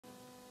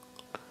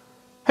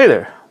Hey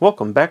there,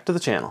 welcome back to the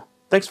channel.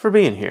 Thanks for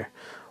being here.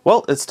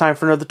 Well, it's time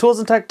for another Tools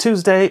and Tech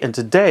Tuesday, and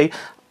today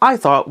I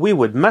thought we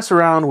would mess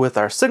around with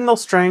our signal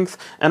strength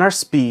and our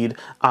speed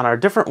on our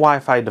different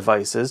Wi-Fi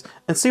devices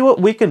and see what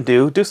we can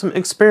do some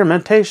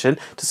experimentation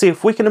to see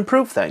if we can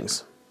improve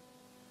things.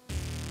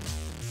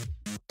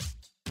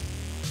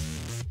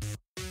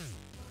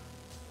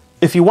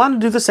 If you want to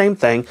do the same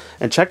thing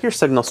and check your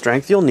signal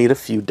strength, you'll need a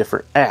few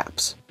different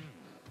apps.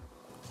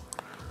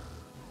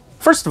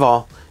 First of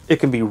all, it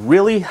can be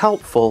really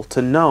helpful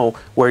to know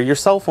where your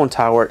cell phone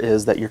tower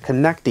is that you're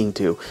connecting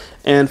to.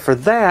 And for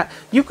that,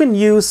 you can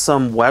use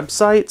some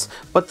websites,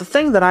 but the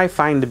thing that I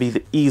find to be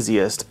the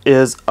easiest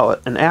is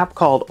an app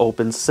called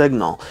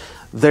OpenSignal.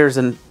 There's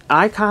an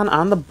icon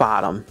on the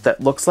bottom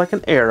that looks like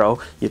an arrow.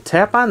 You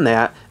tap on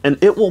that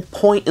and it will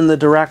point in the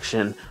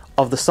direction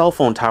of the cell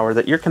phone tower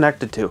that you're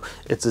connected to.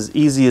 It's as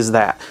easy as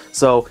that.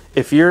 So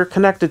if you're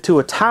connected to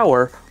a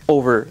tower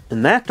over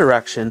in that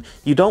direction,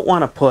 you don't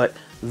want to put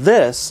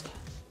this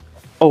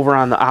over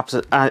on the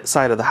opposite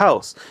side of the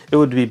house. It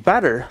would be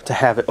better to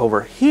have it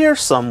over here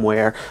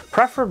somewhere,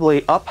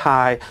 preferably up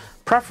high,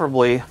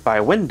 preferably by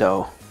a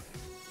window.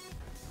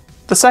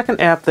 The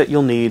second app that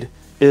you'll need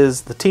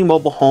is the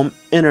T-Mobile Home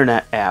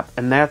Internet app,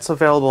 and that's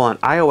available on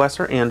iOS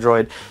or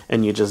Android,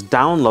 and you just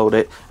download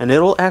it and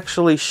it'll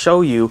actually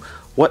show you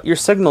what your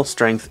signal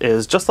strength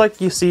is. Just like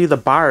you see the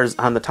bars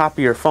on the top of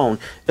your phone,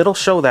 it'll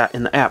show that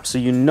in the app so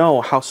you know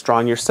how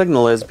strong your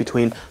signal is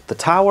between the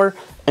tower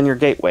and your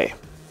gateway.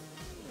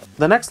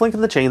 The next link in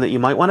the chain that you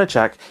might want to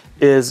check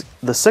is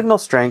the signal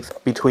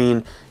strength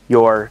between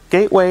your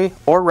gateway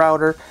or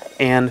router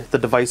and the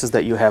devices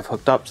that you have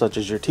hooked up, such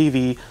as your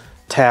TV,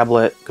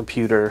 tablet,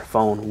 computer,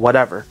 phone,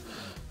 whatever.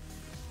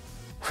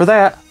 For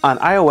that, on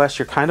iOS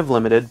you're kind of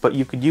limited, but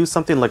you could use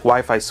something like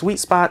Wi-Fi Sweet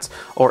Spots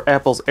or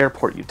Apple's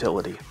Airport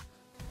utility.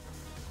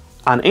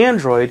 On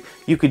Android,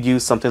 you could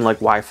use something like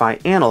Wi-Fi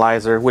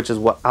Analyzer, which is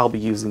what I'll be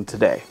using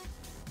today.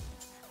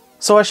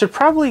 So I should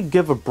probably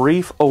give a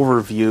brief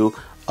overview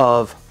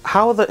of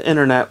how the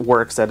internet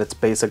works at its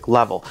basic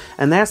level,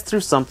 and that's through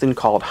something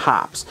called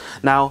hops.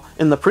 Now,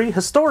 in the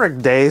prehistoric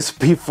days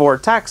before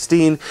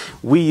texting,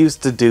 we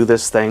used to do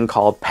this thing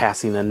called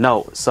passing a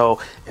note. So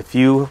if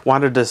you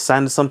wanted to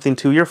send something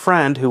to your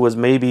friend who was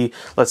maybe,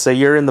 let's say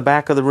you're in the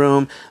back of the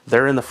room,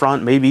 they're in the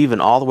front, maybe even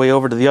all the way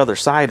over to the other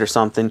side or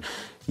something,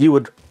 you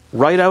would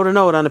write out a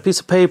note on a piece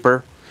of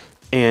paper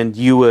and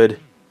you would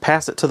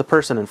pass it to the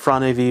person in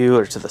front of you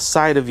or to the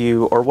side of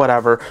you or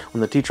whatever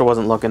when the teacher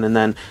wasn't looking, and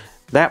then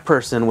that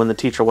person, when the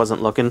teacher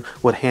wasn't looking,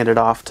 would hand it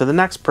off to the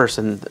next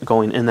person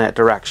going in that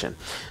direction.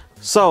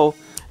 So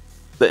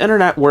the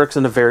internet works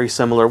in a very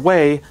similar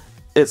way.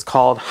 It's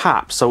called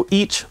hops. So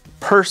each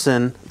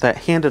person that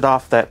handed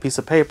off that piece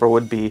of paper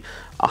would be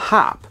a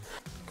hop.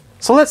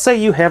 So let's say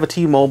you have a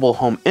T-Mobile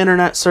home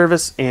internet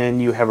service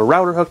and you have a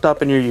router hooked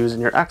up and you're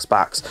using your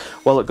Xbox.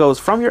 Well, it goes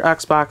from your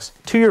Xbox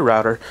to your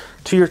router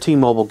to your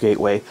T-Mobile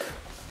gateway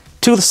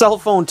to the cell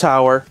phone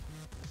tower,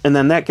 and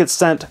then that gets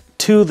sent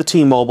to the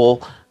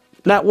T-Mobile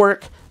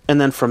network, and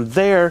then from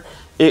there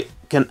it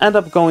can end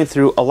up going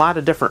through a lot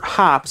of different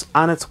hops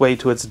on its way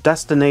to its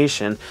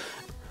destination.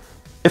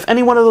 If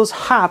any one of those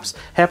hops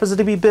happens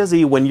to be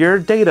busy when your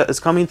data is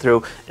coming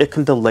through, it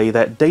can delay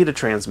that data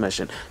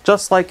transmission.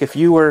 Just like if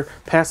you were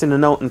passing a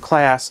note in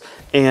class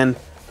and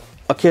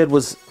a kid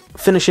was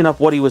finishing up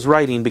what he was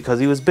writing because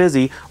he was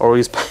busy, or he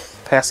was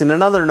passing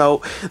another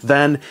note,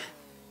 then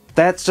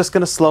that's just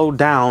going to slow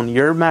down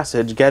your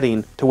message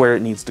getting to where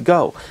it needs to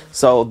go.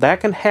 So that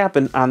can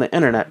happen on the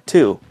internet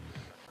too.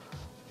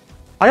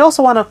 I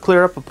also want to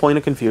clear up a point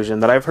of confusion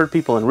that I've heard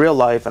people in real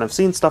life, and I've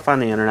seen stuff on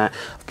the internet,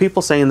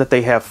 people saying that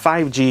they have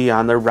 5G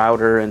on their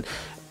router, and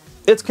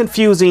it's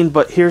confusing,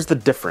 but here's the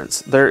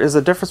difference. There is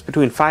a difference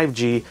between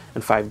 5G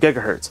and 5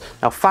 gigahertz.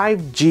 Now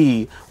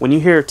 5G, when you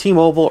hear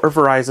T-Mobile or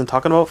Verizon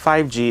talking about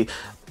 5G,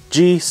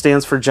 G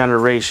stands for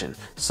generation.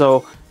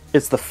 So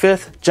it's the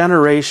 5th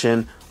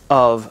generation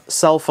of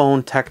cell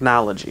phone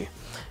technology.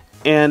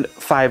 And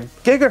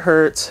 5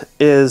 gigahertz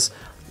is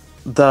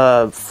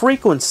the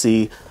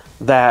frequency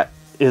that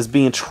is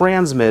being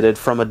transmitted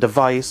from a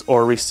device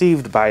or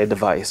received by a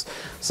device.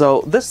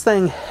 So this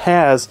thing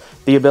has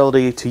the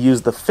ability to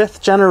use the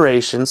 5th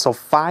generation, so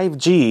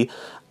 5G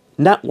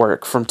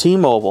network from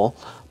T-Mobile,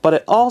 but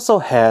it also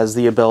has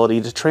the ability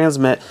to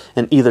transmit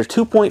in either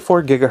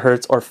 2.4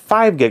 gigahertz or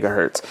 5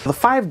 gigahertz. The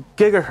 5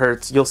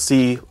 gigahertz you'll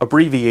see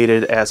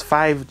abbreviated as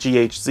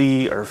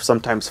 5GHz or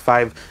sometimes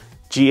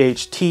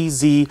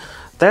 5GHTZ.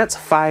 That's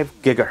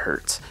 5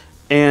 gigahertz.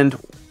 And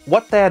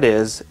what that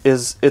is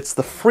it's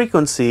the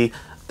frequency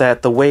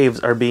that the waves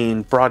are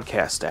being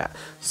broadcast at.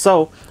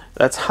 So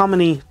that's how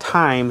many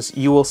times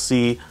you will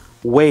see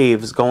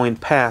waves going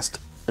past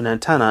an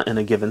antenna in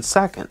a given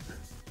second.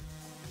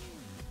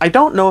 I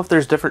don't know if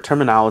there's different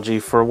terminology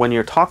for when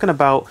you're talking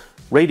about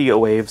radio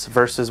waves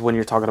versus when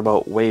you're talking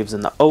about waves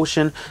in the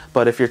ocean,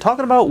 but if you're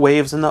talking about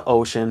waves in the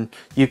ocean,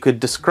 you could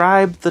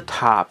describe the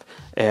top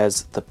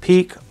as the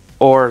peak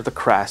or the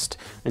crest,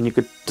 and you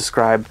could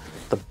describe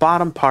the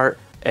bottom part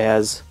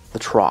as the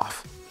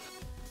trough.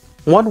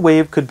 One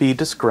wave could be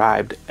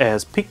described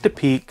as peak to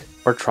peak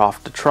or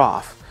trough to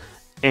trough,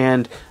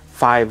 and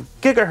 5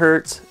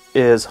 gigahertz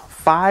is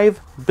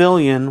 5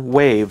 billion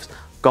waves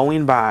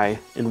going by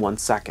in 1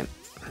 second.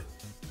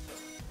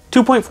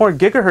 2.4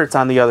 gigahertz,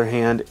 on the other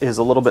hand, is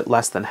a little bit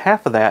less than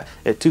half of that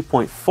at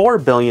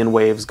 2.4 billion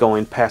waves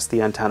going past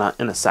the antenna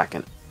in a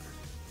second.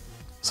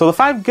 So the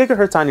 5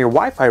 gigahertz on your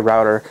Wi-Fi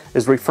router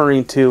is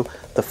referring to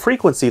the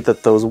frequency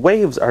that those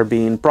waves are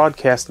being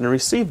broadcast and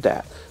received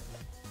at.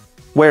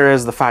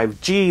 Whereas the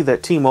 5G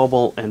that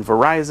T-Mobile and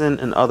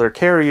Verizon and other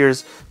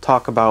carriers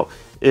talk about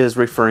is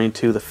referring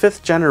to the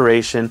 5th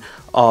generation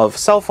of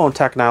cell phone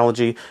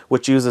technology,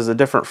 which uses a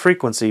different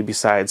frequency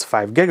besides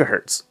 5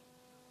 gigahertz.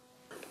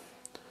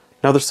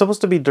 Now, there's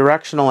supposed to be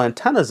directional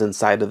antennas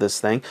inside of this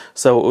thing,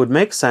 so it would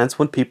make sense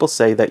when people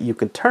say that you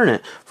can turn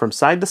it from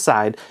side to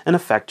side and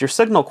affect your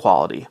signal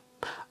quality.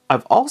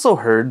 I've also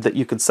heard that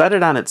you can set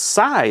it on its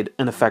side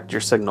and affect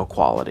your signal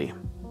quality.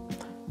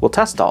 We'll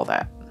test all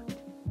that.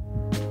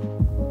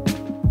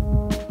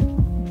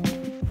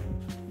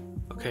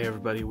 Okay,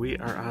 everybody, we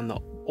are on the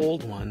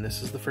old one.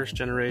 This is the 1st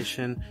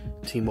generation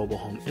T-Mobile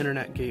Home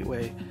Internet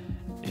Gateway,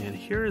 and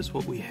here is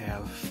what we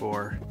have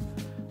for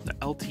the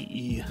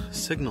LTE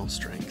signal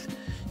strength.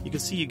 You can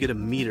see you get a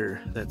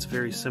meter that's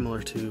very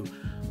similar to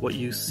what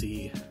you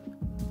see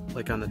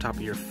like on the top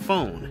of your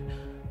phone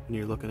when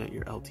you're looking at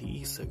your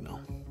LTE signal.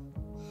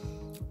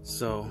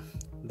 So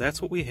that's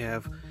what we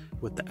have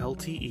with the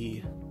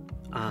LTE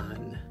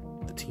on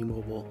the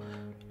T-Mobile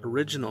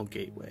original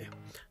gateway.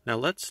 Now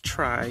let's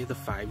try the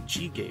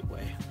 5G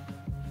gateway.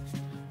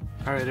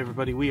 Alright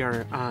everybody, we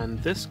are on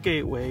this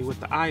gateway with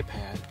the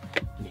iPad,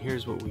 and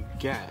here's what we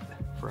get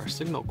for our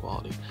signal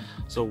quality.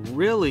 So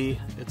really,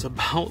 it's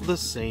about the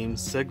same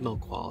signal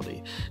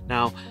quality.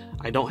 Now,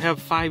 I don't have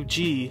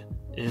 5G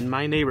in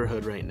my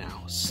neighborhood right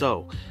now,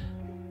 so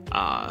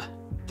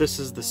this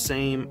is the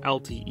same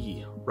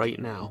LTE right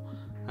now.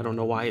 I don't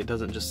know why it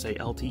doesn't just say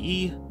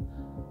LTE,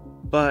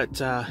 but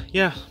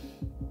yeah,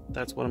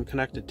 that's what I'm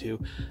connected to,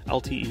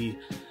 LTE,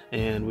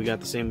 and we got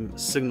the same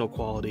signal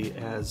quality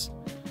as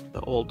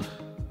the old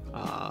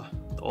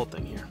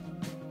thing here.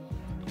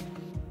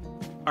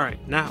 All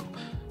right, now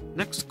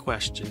next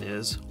question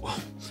is,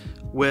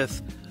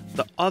 with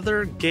the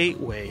other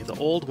gateway, the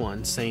old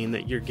one, saying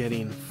that you're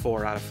getting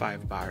 4 out of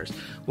 5 bars,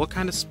 what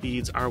kind of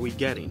speeds are we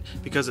getting?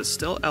 Because it's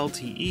still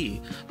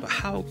LTE, but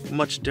how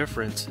much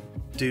difference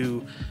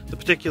do the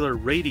particular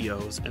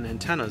radios and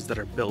antennas that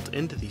are built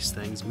into these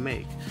things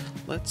make?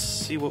 Let's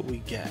see what we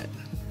get.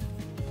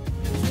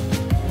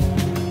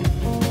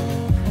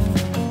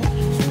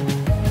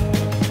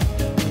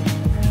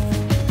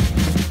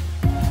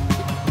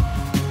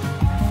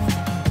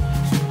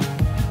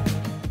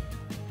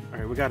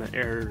 We got an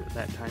error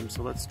that time,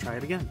 so let's try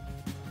it again.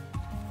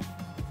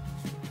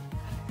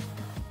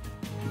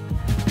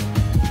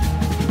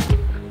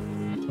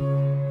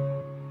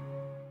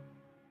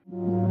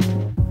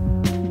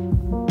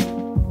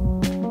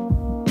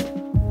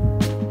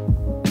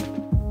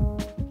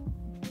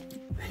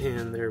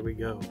 And there we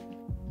go.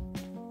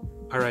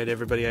 Alright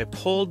everybody, I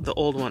pulled the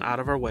old one out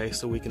of our way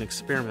so we can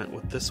experiment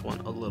with this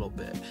one a little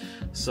bit.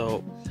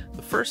 So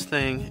the first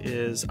thing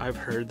is, I've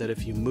heard that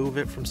if you move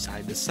it from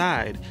side to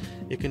side,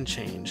 it can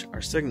change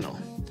our signal.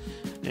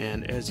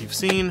 And as you've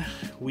seen,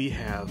 we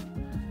have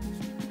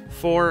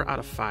 4 out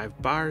of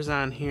 5 bars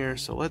on here,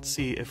 so let's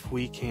see if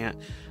we can't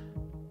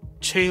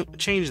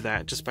change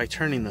that just by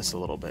turning this a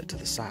little bit to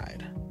the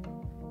side.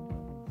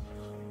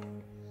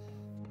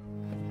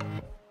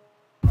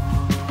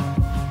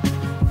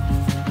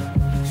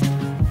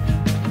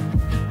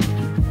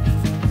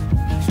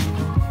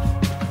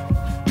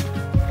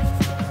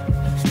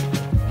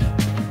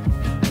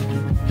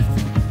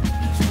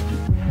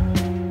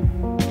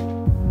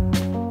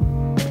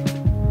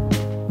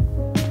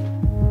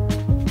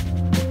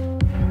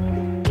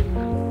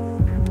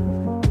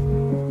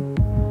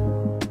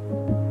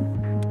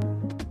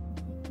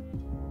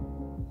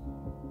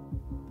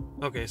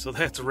 Okay, so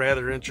that's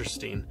rather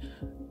interesting.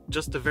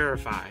 Just to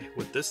verify,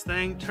 with this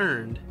thing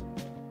turned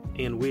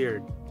and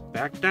we're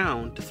back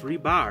down to 3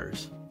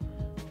 bars,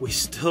 we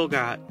still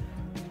got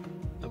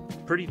a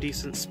pretty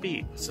decent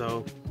speed.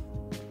 So,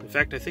 in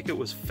fact, I think it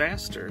was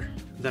faster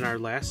than our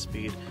last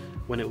speed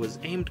when it was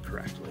aimed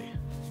correctly.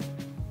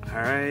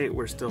 Alright,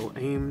 we're still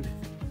aimed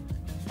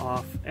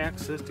off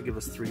axis to give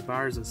us 3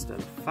 bars instead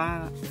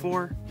of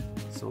 4.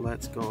 So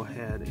let's go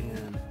ahead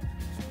and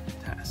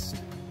test.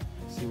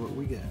 See what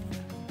we get.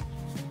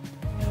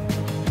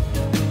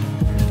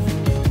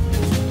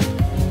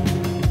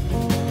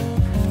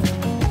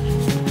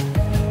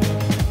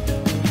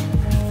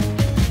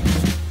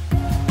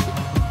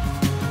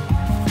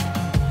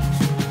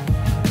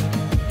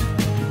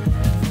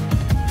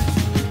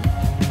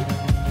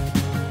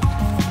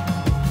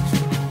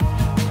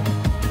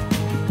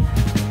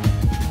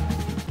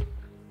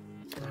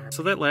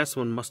 So that last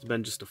one must have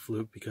been just a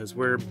fluke, because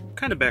we're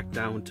kind of back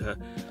down to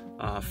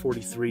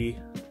 43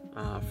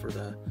 for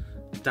the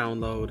fast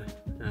download.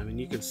 I mean,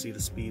 you can see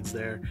the speeds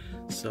there.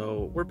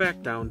 So we're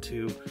back down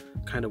to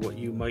kind of what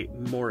you might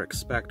more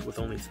expect with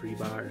only 3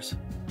 bars.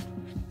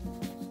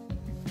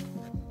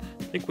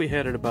 I think we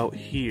had it about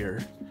here.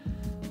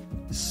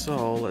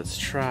 So let's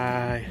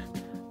try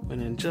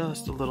went in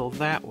just a little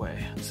that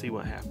way and see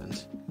what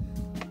happens.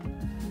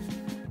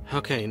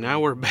 Okay,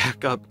 now we're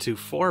back up to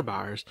 4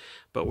 bars,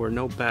 but we're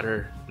no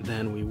better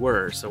than we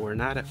were, so we're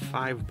not at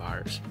 5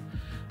 bars.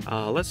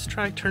 Let's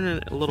try turning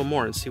it a little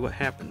more and see what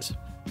happens.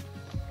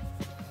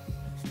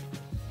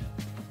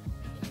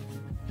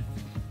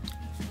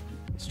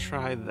 Let's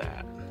try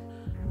that.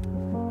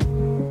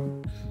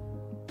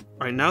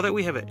 Alright, now that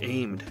we have it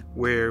aimed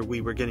where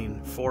we were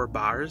getting 4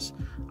 bars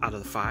out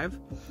of the 5,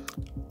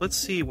 let's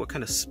see what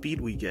kind of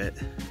speed we get.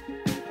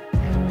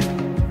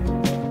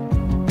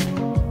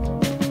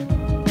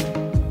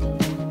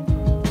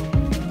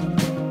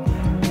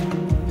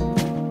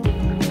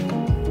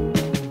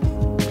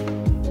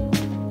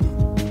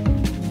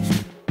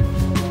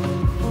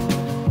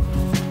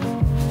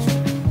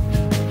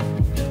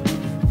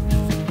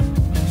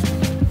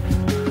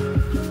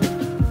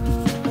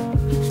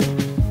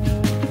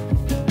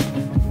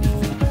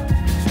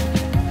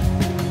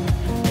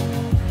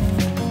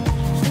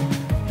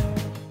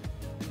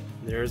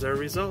 There's our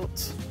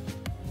results.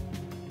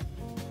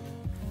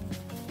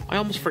 I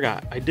almost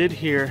forgot. I did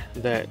hear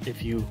that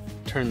if you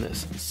turn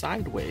this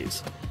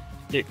sideways,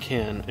 it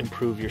can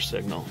improve your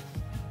signal.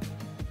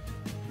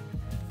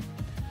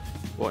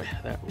 Boy,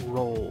 that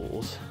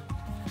rolls.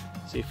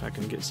 See if I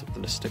can get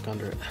something to stick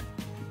under it.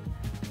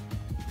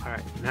 All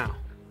right, now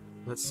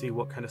let's see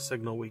what kind of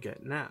signal we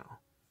get now.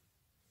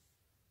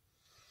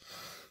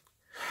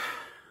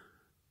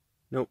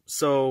 Nope,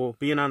 so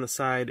being on the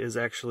side is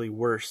actually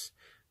worse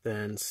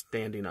than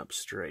standing up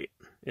straight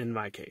in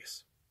my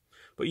case.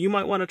 But you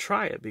might want to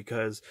try it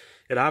because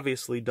it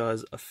obviously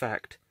does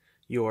affect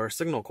your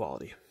signal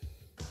quality.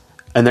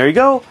 And there you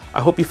go.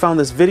 I hope you found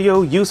this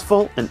video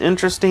useful and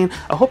interesting.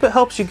 I hope it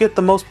helps you get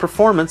the most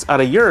performance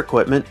out of your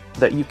equipment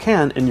that you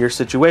can in your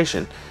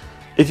situation.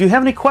 If you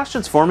have any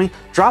questions for me,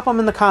 drop them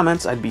in the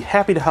comments. I'd be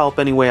happy to help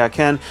any way I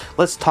can.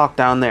 Let's talk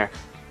down there.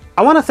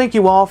 I want to thank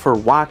you all for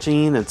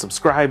watching and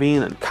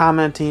subscribing and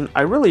commenting.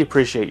 I really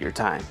appreciate your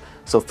time.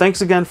 So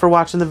thanks again for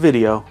watching the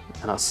video,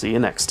 and I'll see you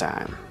next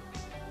time.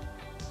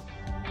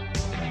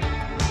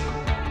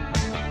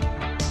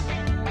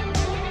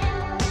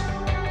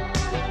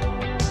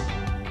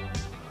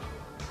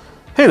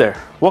 Hey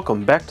there,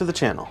 welcome back to the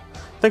channel.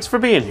 Thanks for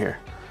being here.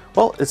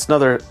 Well, it's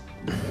another...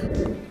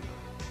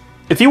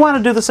 If you want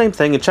to do the same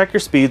thing and check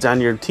your speeds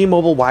on your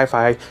T-Mobile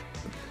Wi-Fi,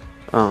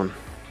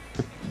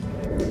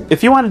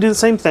 if you want to do the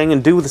same thing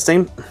and do the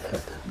same,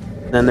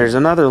 then there's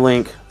another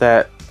link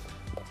that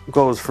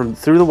goes from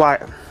through the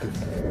wire.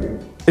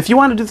 If you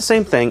want to do the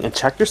same thing and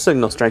check your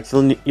signal strength,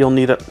 you'll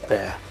need a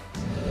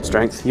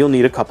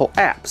couple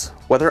apps.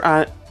 Whether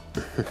on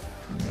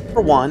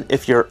for one,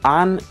 if you're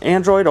on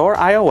Android or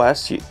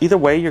iOS, either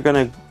way you're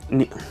gonna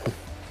need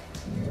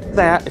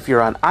that. If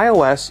you're on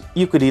iOS,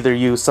 you could either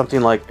use something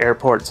like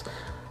Airport's.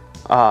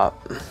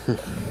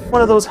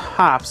 One of those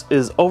hops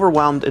is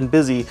overwhelmed and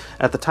busy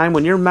at the time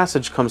when your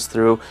message comes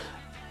through.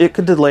 It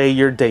could delay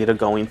your data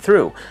going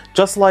through,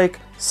 just like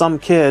some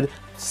kid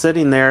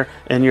sitting there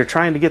and you're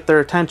trying to get their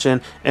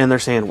attention and they're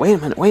saying,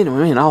 wait a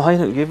minute,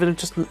 I'll give it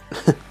just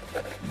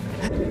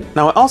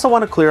Now I also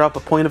want to clear up a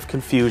point of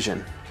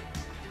confusion.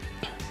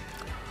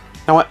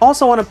 Now I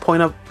also want to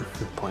point up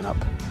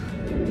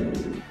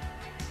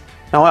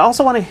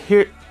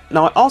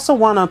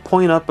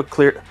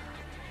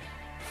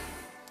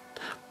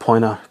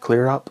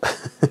clear up